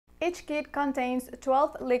Each kit contains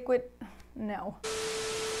 12 liquid... no.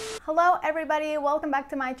 Hello everybody, welcome back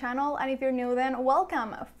to my channel, and if you're new then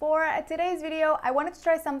welcome. For today's video I wanted to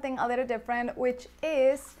try something a little different, which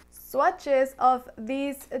is swatches of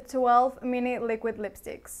these 12 mini liquid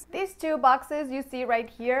lipsticks. These two boxes you see right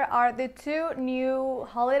here are the two new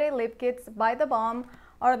holiday lip kits by TheBalm,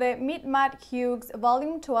 are the Meet Matte Hughes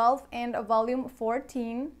Volume 12 and Volume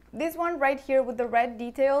 14. This one right here with the red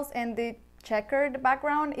details and the checkered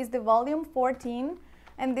background is the Volume 14.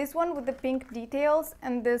 And this one with the pink details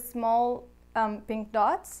and the small pink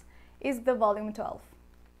dots is the Volume 12.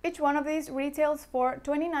 Each one of these retails for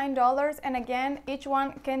 $29, and again, each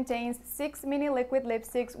one contains 6 mini liquid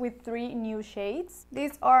lipsticks with 3 new shades.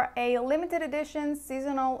 These are a limited edition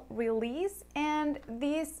seasonal release, and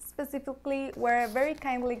these specifically were very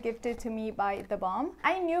kindly gifted to me by TheBalm.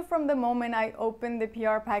 I knew from the moment I opened the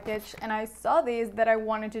PR package and I saw these that I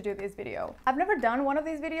wanted to do this video. I've never done one of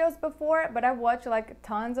these videos before, but I've watched like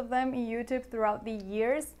tons of them in YouTube throughout the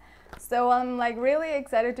years. So I'm like really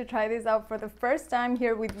excited to try this out for the first time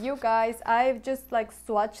here with you guys. I've just like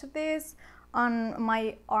swatched this on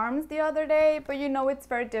my arms the other day, but you know it's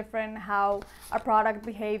very different how a product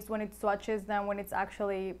behaves when it swatches than when it's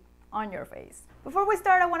actually on your face. Before we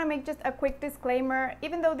start, I want to make just a quick disclaimer.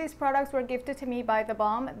 Even though these products were gifted to me by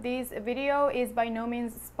TheBalm, this video is by no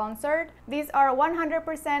means sponsored. These are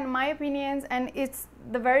 100% my opinions, and it's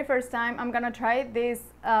the very first time I'm gonna try these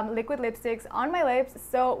liquid lipsticks on my lips,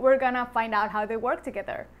 so we're gonna find out how they work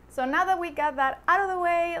together. So now that we got that out of the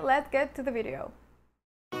way, let's get to the video.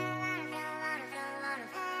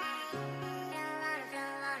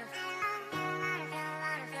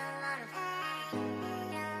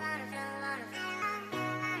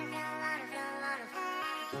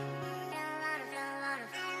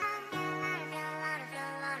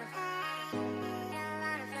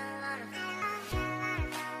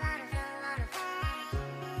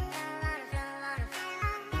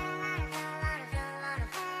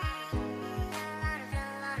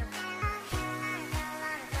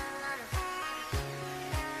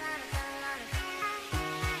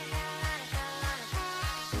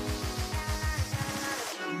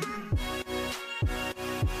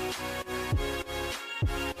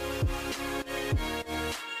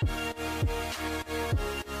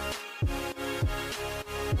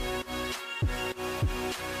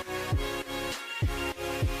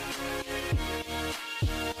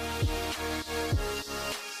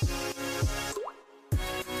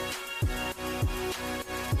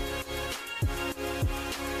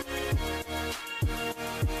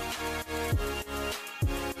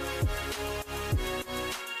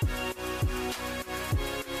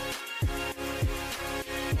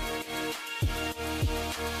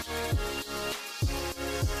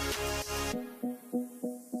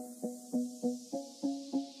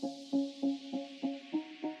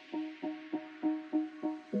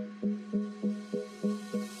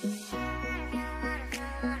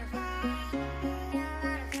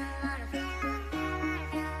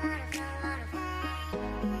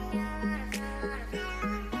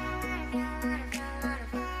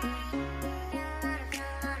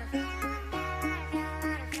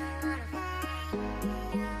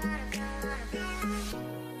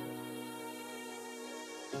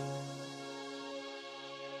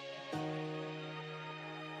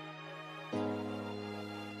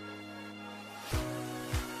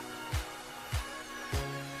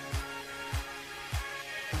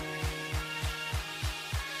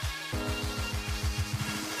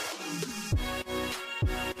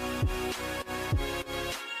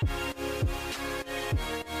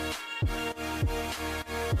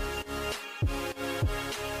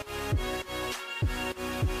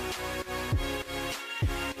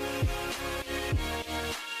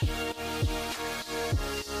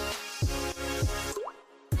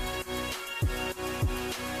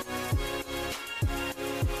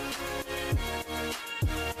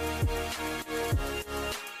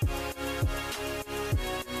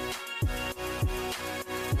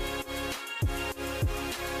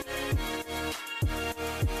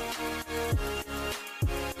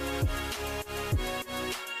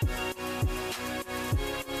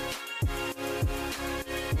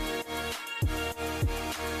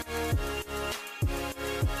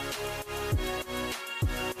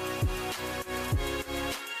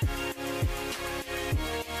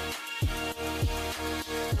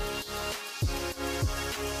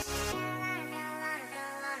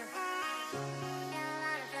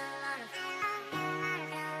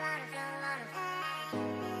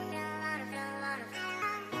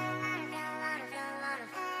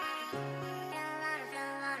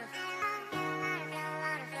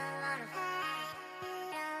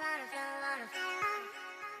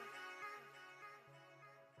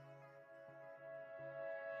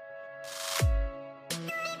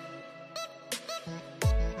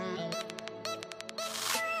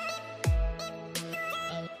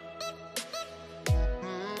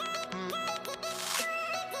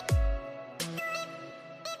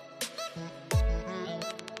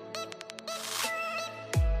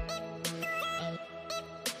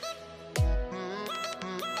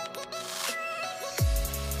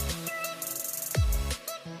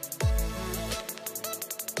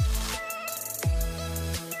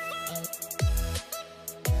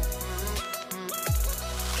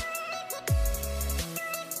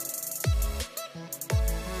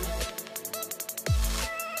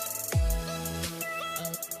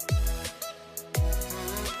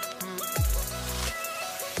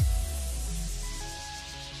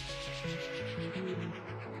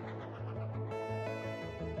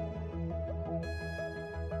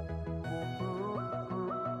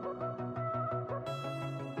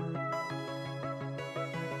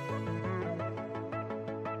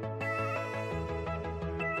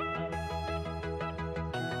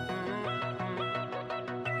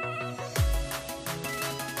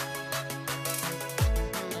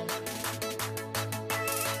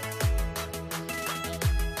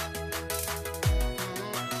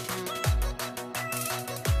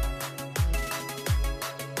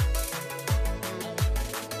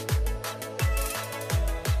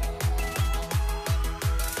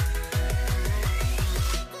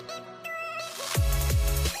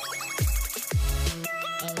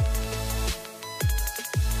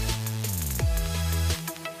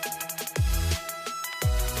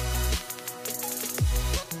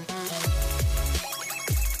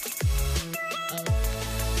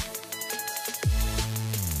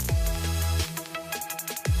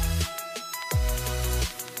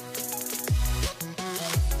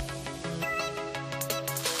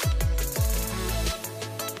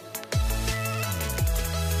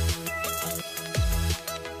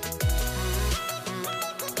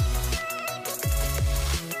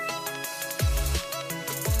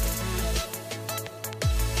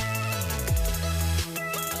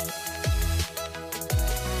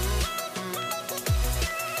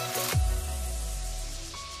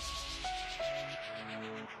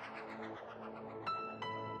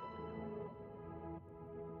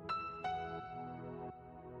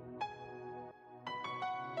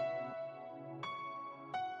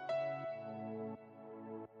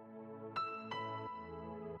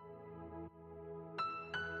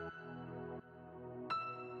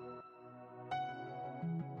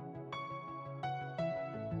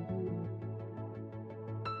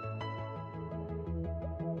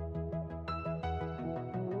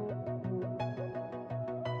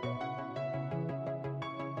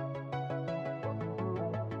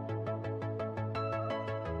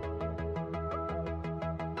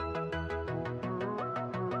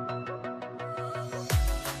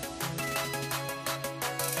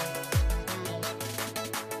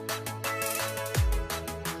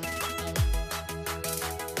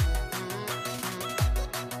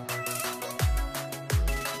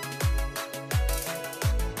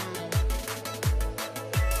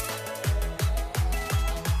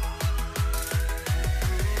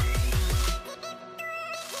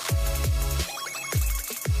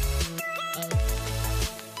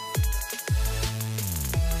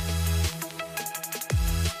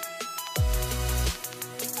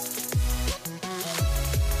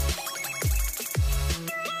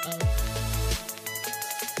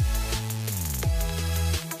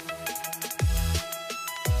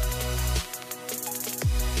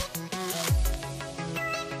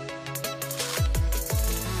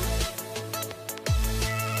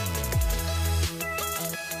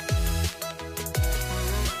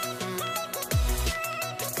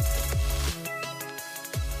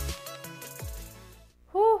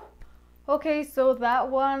 Okay, so that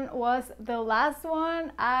one was the last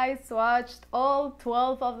one. I swatched all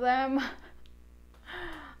 12 of them.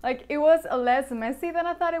 Like, it was less messy than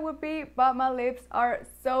I thought it would be, but my lips are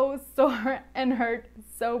so sore and hurt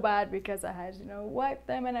so bad because I had, wipe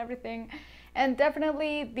them and everything. And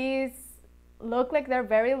definitely these look like they're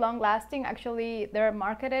very long lasting. Actually, they're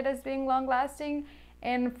marketed as being long lasting,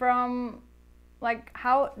 and from like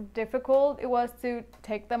how difficult it was to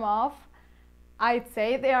take them off, I'd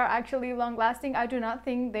say they are actually long lasting. I do not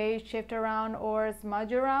think they shift around or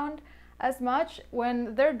smudge around as much.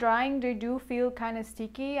 When they're drying, they do feel kind of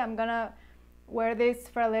sticky. I'm gonna wear this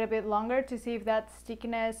for a little bit longer to see if that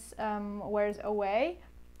stickiness wears away.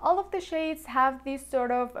 All of the shades have this sort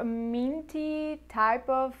of minty type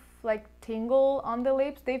of like tingle on the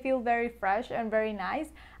lips. They feel very fresh and very nice.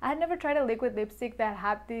 I had never tried a liquid lipstick that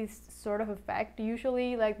had this sort of effect.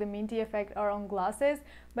 Usually like the minty effect are on glosses,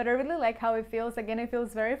 but I really like how it feels. Again, it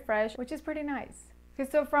feels very fresh, which is pretty nice. Okay,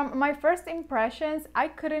 so from my first impressions, I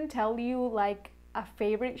couldn't tell you like a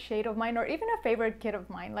favorite shade of mine or even a favorite kit of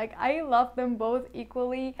mine. Like, I love them both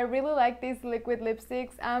equally. I really like these liquid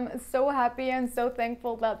lipsticks. I'm so happy and so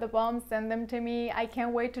thankful that TheBalm sent them to me. I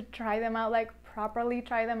can't wait to try them out, like properly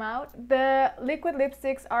try them out. The liquid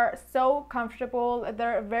lipsticks are so comfortable.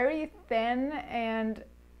 They're very thin and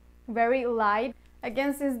very light.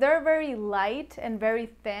 Again, since they're very light and very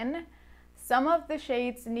thin, some of the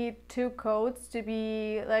shades need 2 coats to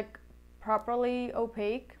be like properly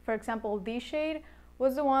opaque. For example, this shade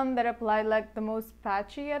was the one that applied like the most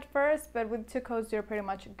patchy at first, but with 2 coats you're pretty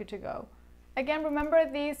much good to go. Again, remember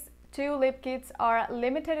these 2 lip kits are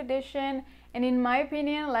limited edition, and in my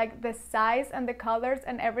opinion, like the size and the colors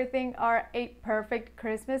and everything are a perfect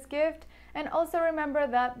Christmas gift. And also remember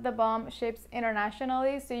that TheBalm ships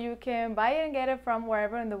internationally, so you can buy it and get it from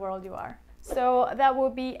wherever in the world you are. So that will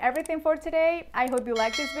be everything for today. I hope you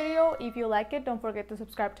like this video. If you like it, don't forget to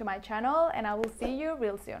subscribe to my channel, and I will see you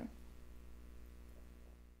real soon.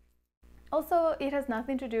 Also, it has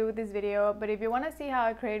nothing to do with this video, but if you want to see how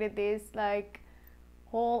I created this like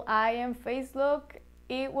whole eye and face look,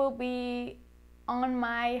 it will be on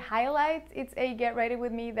my highlights. It's a get ready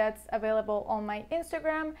with me that's available on my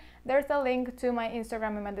Instagram. There's a link to my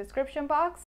Instagram in my description box.